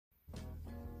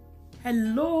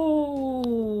Hello.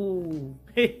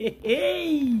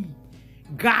 Hey.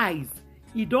 Guys,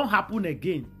 it don't happen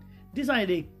again. This one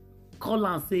they call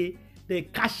and say the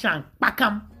cash and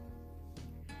pakam.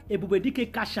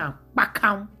 Ebubedike cash and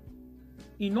pakam.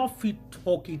 Enough fit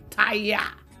talk it tire.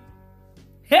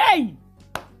 Hey!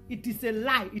 It is a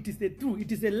lie. It is a true.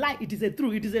 It is a lie. It is a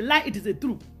true. It is a lie. It is a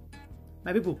true.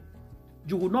 My people,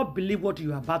 you will not believe what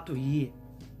you are about to hear.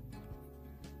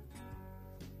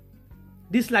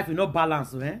 This life will not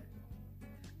balance, eh?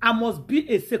 I must be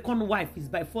a second wife is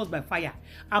by force by fire.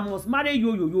 I must marry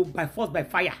yo by force by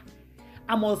fire.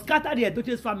 I must scatter the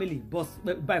Eudochie's family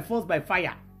by force by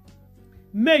fire.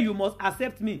 May you must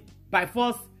accept me by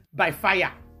force by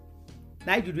fire.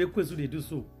 Now you do they do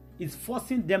so. It's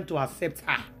forcing them to accept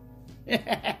her.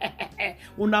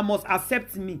 Una must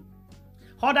accept me.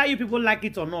 Whether you people like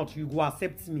it or not, you go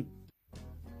accept me.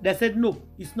 They said no,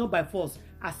 it's not by force.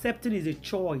 Accepting is a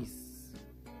choice.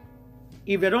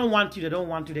 If they don't want you, they don't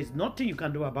want you. There's nothing you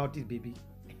can do about it, baby.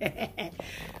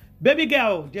 Baby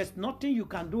girl, there's nothing you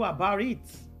can do about it.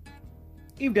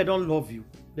 If they don't love you,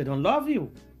 they don't love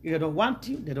you. If they don't want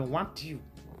you, they don't want you.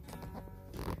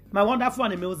 My wonderful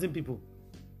and amazing people,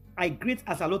 I greet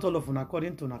as a lot of you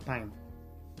according to our time.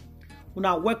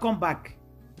 Una welcome back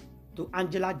to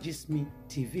Angela Gist Me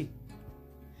TV.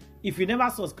 If you never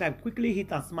subscribe, quickly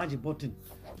hit and smash the button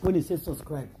when it says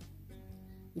subscribe.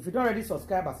 If you don't already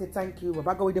subscribe, I say thank you.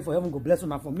 Baba God for heaven, go bless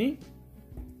you for me.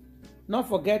 Don't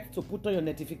forget to put on your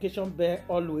notification bell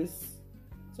always,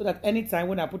 so that anytime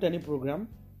when I put any program,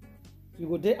 you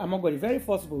go there among the very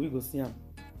first people we go see them.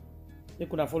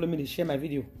 Make una follow me to share my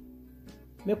video.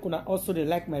 Make una also they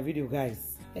like my video,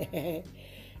 guys.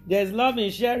 There's love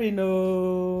in sharing,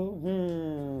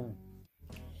 no.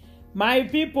 My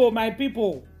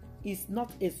people, it's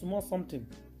not a small something.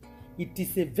 It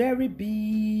is a very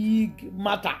big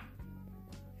matter.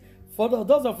 For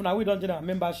those of now we don't join our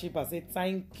membership, I say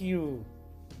thank you.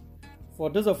 For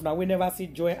those of now we never see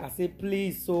join, I say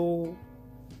please, so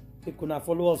you can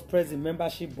follow us, press the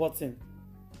membership button.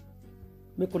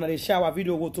 Make una share our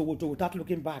video without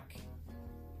looking back.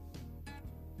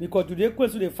 Because today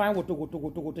question they find what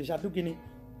to shall do gini,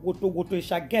 what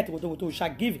shall get, what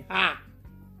shall give her.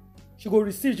 She go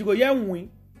receive, she go win.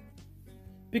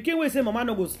 Pikin will say mama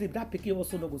no go sleep, that pikin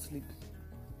also no go sleep.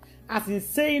 As in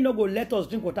saying no go let us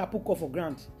drink water put for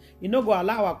grant. You no go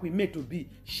allow our queen mate to be.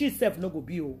 She self no go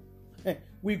be.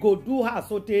 We go do her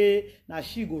sote, now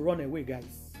she go run away,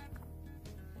 guys.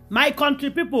 My country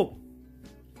people,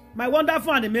 my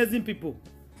wonderful and amazing people,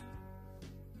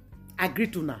 agree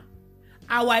to now.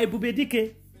 Our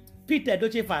Ebubedike, Peter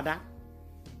Edochie father,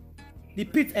 the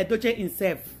Pete Edochie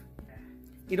himself,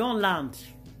 he don't land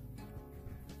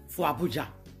for Abuja.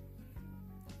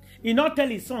 He not tell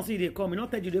his son say they come. He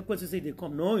not tell you the person say they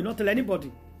come. No, he not tell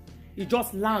anybody. He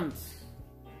just lands.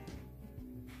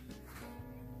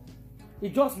 He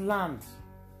just lands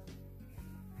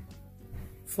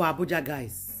for Abuja,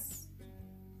 guys.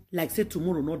 Like say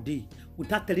tomorrow, not day,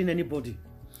 without telling anybody.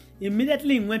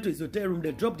 Immediately he went to his hotel room.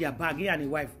 They dropped their bag. He and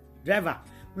his wife, driver.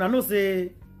 Now no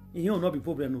say he will not be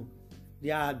problem. No,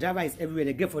 their driver is everywhere.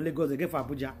 They get for Lagos. They get for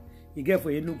Abuja. He get for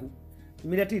Enugu.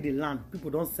 Immediately they land,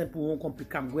 people don't send people won't come pick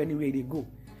them, go anywhere they go.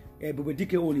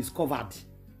 Ebubedike own is covered.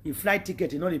 The flight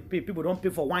ticket, you know, they pay. People don't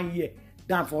pay for 1 year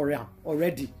down for real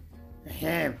already.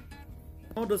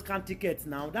 All those kind of tickets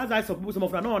now. That's why some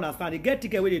of them don't understand. They get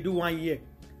ticket where they do 1 year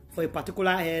for a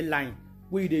particular airline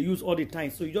where they use all the time.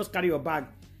 So you just carry your bag,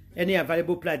 any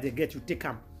available flight they get, you take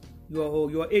them.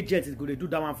 Your agent is going to do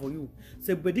that one for you.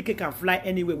 So Ebubedike can fly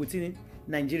anywhere within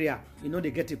Nigeria. You know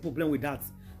they get a problem with that.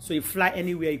 So you fly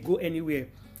anywhere, you go anywhere.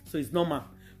 So it's normal.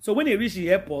 So when they reach the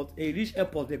airport,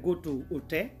 they go to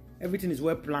hotel. Everything is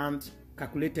well planned,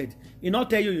 calculated. He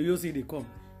not tell you see they come.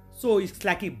 So it's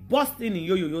like he burst in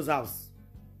Yo-Yo's house.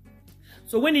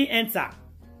 So when he enter,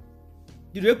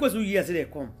 the request who hear say they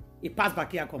come. He pass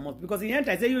back here, come out. Because he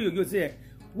enter, I say Yo say,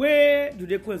 where do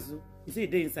they request? He say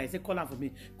they inside. He say call out for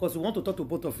me. Because we want to talk to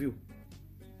both of you.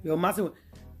 Your master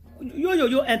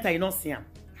Yo enter, you not see him.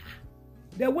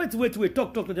 They wait,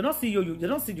 talk. They don't see you. They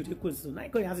don't see you. They question. Now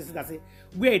you answer say,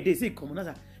 where they say come.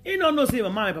 Now he don't know say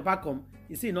mama and papa come.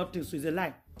 He say nothing, so it's a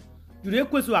lie. You the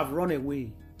question have run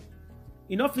away.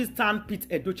 You know, first stand Pete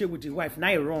Edochie with his wife. Now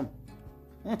he run.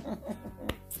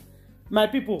 My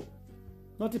people,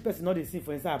 not the person not the see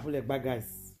for inside a bad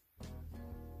guys.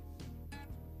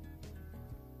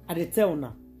 I dey tell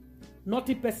now, not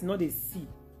the person not the see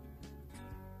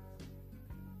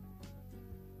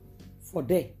for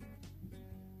there.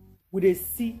 With a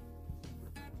C,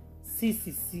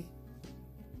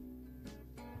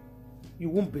 you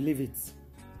won't believe it.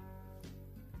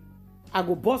 I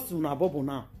go bust una bubble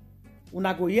now.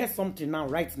 Una go hear something now,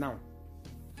 right now.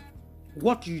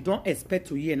 What you don't expect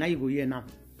to hear, now you go hear now.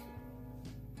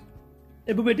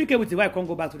 If we with the wife can't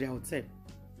go back to the hotel.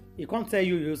 He can't tell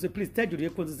you, you say, please tell you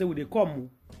the say, will they come?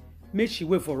 Make she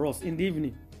wait for us in the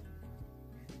evening.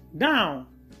 Now,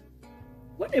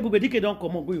 when everybody don't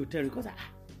come on, go you tell you, because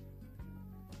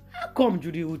how come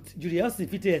Judy Elsie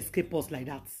fit escape us like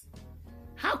that?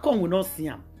 How come we not see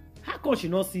him? How come she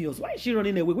not see us? Why is she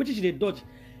running away? What is she dodge?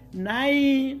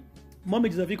 Nine Mommy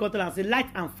Josephine come tell and say light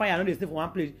and fire no dey stay for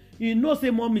one place. You know say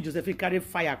Mommy Josephine carry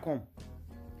fire come.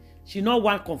 She not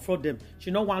want confront them.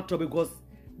 She not want trouble because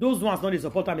those ones not dey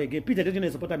support them again. Peter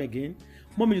didn't support them again.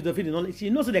 Mommy Josephine did not. She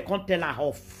knows they can't tell her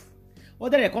off.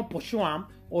 Whether they can't pursue her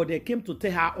or they came to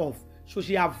tell her off. So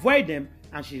she avoid them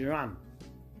and she ran.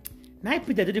 Now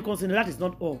Peter didn't consider that is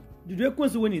not all. The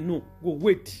frequency when you know, go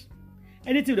wait.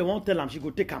 Anything they won't tell him, she go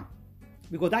take him.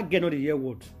 Because that girl not the hear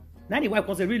word. Now the wife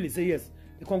can really say yes.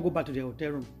 They can't go back to their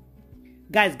hotel room.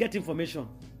 Guys, get information.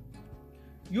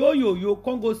 You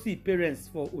can't go see parents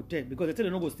for hotel because they tell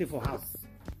them not go stay for house.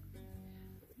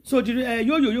 So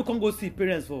you can't go see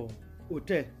parents for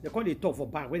hotel. They can't they talk for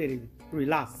back where they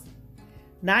relax.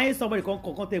 Now somebody can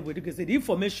contact with you say the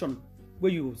information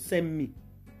where you send me,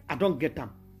 I don't get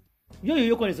them.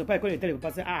 You can't surprise when they tell you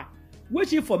say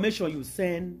which information you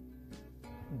send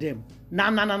them.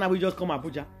 Nah, we just come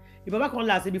Abuja. If Baba come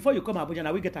last say before you come Abuja,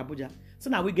 now we get Abuja. So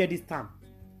now we get this time.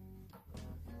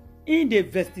 In the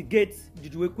investigate,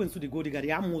 did you go into the gold digger?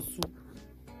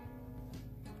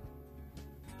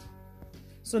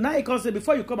 So now he comes say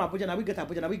before you come Abuja, now we get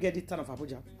Abuja, now we get this town of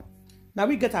Abuja. Now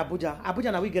we get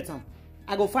Abuja, now we get them.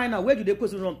 I go find out where do they go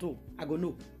to run to. I go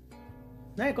know.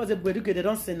 Now he comes say they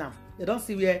don't say now. They don't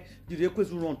see where do they go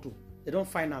to run to. They don't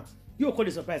find out. You call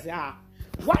the surprise say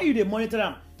why you they monitor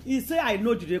them? He say I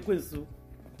know do they go to.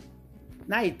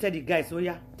 Now he tell the guys, oh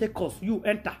yeah, take us, you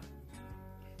enter.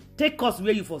 Take us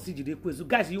where you foresee Judy Queen. So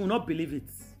guys, you will not believe it.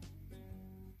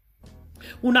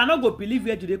 You will not go believe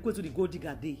where Judy Queen to the gold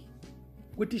digger day.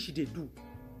 What did she do?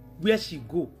 Where she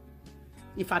go?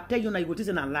 If I tell you now, you go to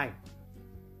say a lie.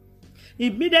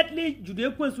 Immediately,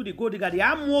 Judy Queen to the gold digger, the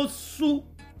amosu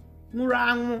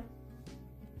murangu.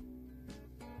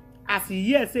 As he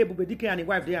hear say Bubedike and his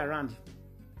wife they around,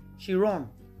 she run.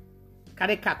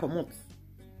 Carry car come out.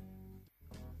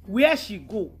 Where she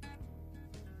go?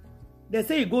 They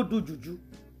say he go do juju.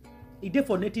 He did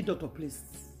for native doctor place.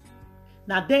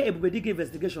 Now there everybody give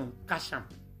investigation, cash him.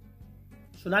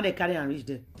 So now they carry and reach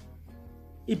there.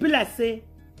 It be like say,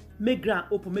 make grand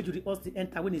open, make Judy Austin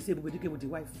enter when he say everybody with the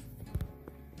wife.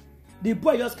 The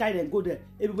boy just carry and go there.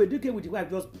 Everybody with the wife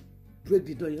just break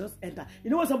the door, he just enter. You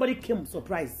know when somebody came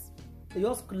surprise, they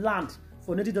just land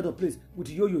for native doctor place with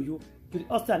yo. Judy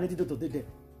Austin and native doctor there.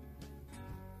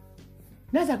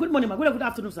 Now I say, good morning, ma. Good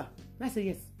afternoon, sir. I say,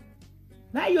 yes.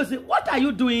 Now you say, what are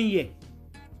you doing here?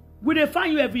 Will they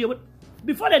find you every year?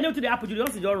 Before they know to the apple, you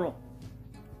don't see your run.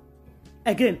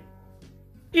 Again,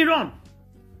 he run.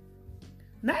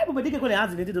 Now everybody can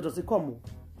ask the doctor say, come.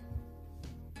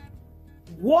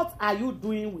 What are you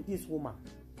doing with this woman?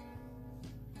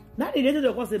 Now the native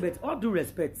doctor say, but all due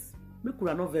respect, make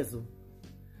una no vessel.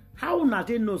 How una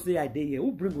they know say I dey here?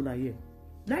 Who bring una here?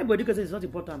 Now everybody can say it's not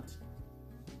important.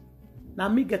 Now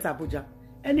me get Abuja.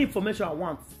 Any information I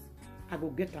want, I go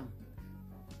get them.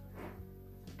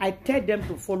 I tell them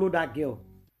to follow that girl.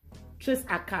 Trace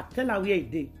her car. Tell her where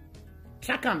it is.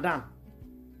 Track her down.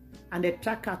 And they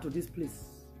track her to this place.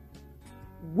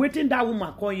 Waiting that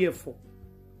woman come here for.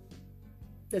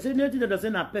 They say nothing that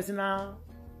doesn't have personal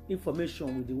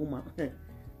information with the woman.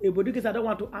 Ebodike, I don't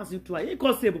want to answer you to her. He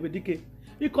can't say Ebodike.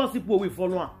 He can't see people we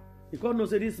follow her. He can't know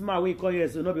say this man when he come here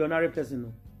so not be honorary person.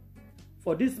 No.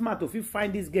 For this man to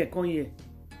find this girl come here,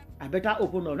 I better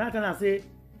open up. Now time I say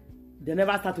they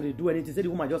never start to do anything. Say the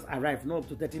woman just arrived, not up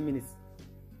to 30 minutes.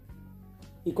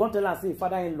 He can't tell her say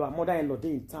father-in-law, mother-in-law they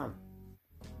in town.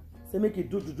 Say make it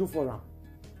do for them.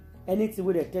 Anything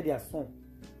where they tell their son,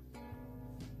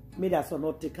 make their son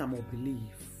not take him or believe.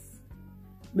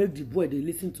 Make the boy they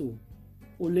listen to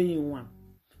only in one.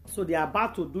 So they are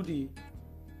about to do the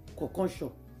concoction.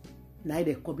 Now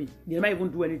they coming. They might even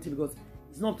do anything because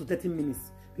it's not up to 30 minutes.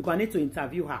 Because I need to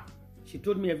interview her. She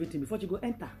told me everything before she go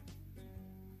enter.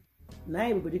 Now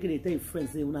everybody can tell your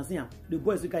friends, say, "Una see him." The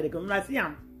boys look at them, "Una see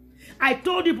him." I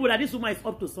told people that this woman is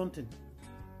up to something.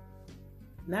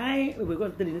 Now we're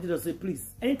going to tell the native to say,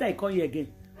 please, anytime I come here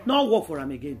again, not work for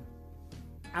him again.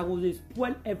 I will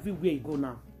spoil everywhere you go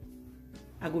now.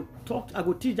 I go talk, I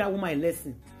go teach that woman a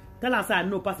lesson. Tell her say I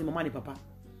know passing my money, papa.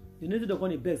 The native to come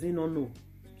the best, say no.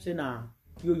 Say nah,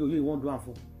 you won't do one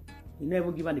for. You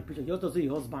never give her the picture. You also say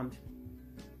your husband.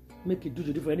 make it do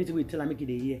Judy for anything we tell her, make it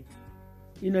a year.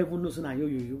 You don't even know so now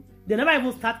yo. They never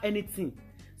even start anything.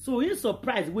 So he's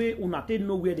surprised where Unate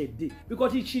know where they did.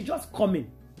 Because she just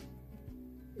coming.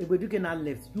 If we do not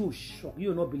left, you shock. You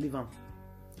will not believe him.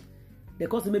 The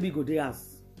cousin maybe go there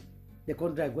as they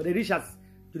can't drive, but they reach us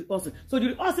to the Austin. So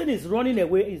the Austin is running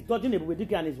away, he's dodging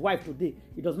Ebubedike and his wife today.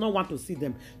 He does not want to see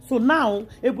them. So now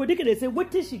Ebubedike, they say,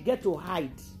 wait till she get to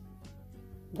hide.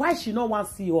 Why she not want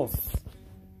to see us?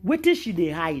 Wait till she they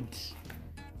hide.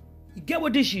 You get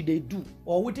what she they do,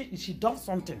 or wait till she does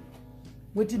something.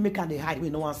 Wait till make her they hide. We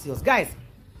no one see us, guys.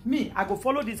 Me, I go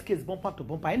follow this case bumper to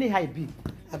bumper. Anyhow it be,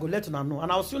 I go let you know,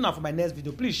 and I'll see you now for my next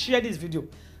video. Please share this video,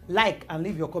 like and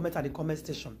leave your comment at the comment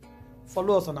section.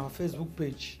 Follow us on our Facebook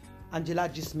page, Angela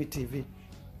G-Smith TV.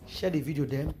 Share the video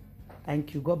then.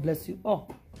 Thank you. God bless you. Oh,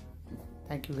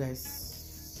 thank you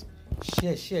guys.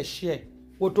 Share.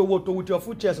 Woto with your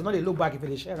foot chest. So not they look back if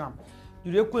they share them.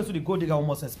 You request to the gold digger,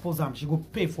 almost expose them. She go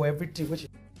pay for everything. Which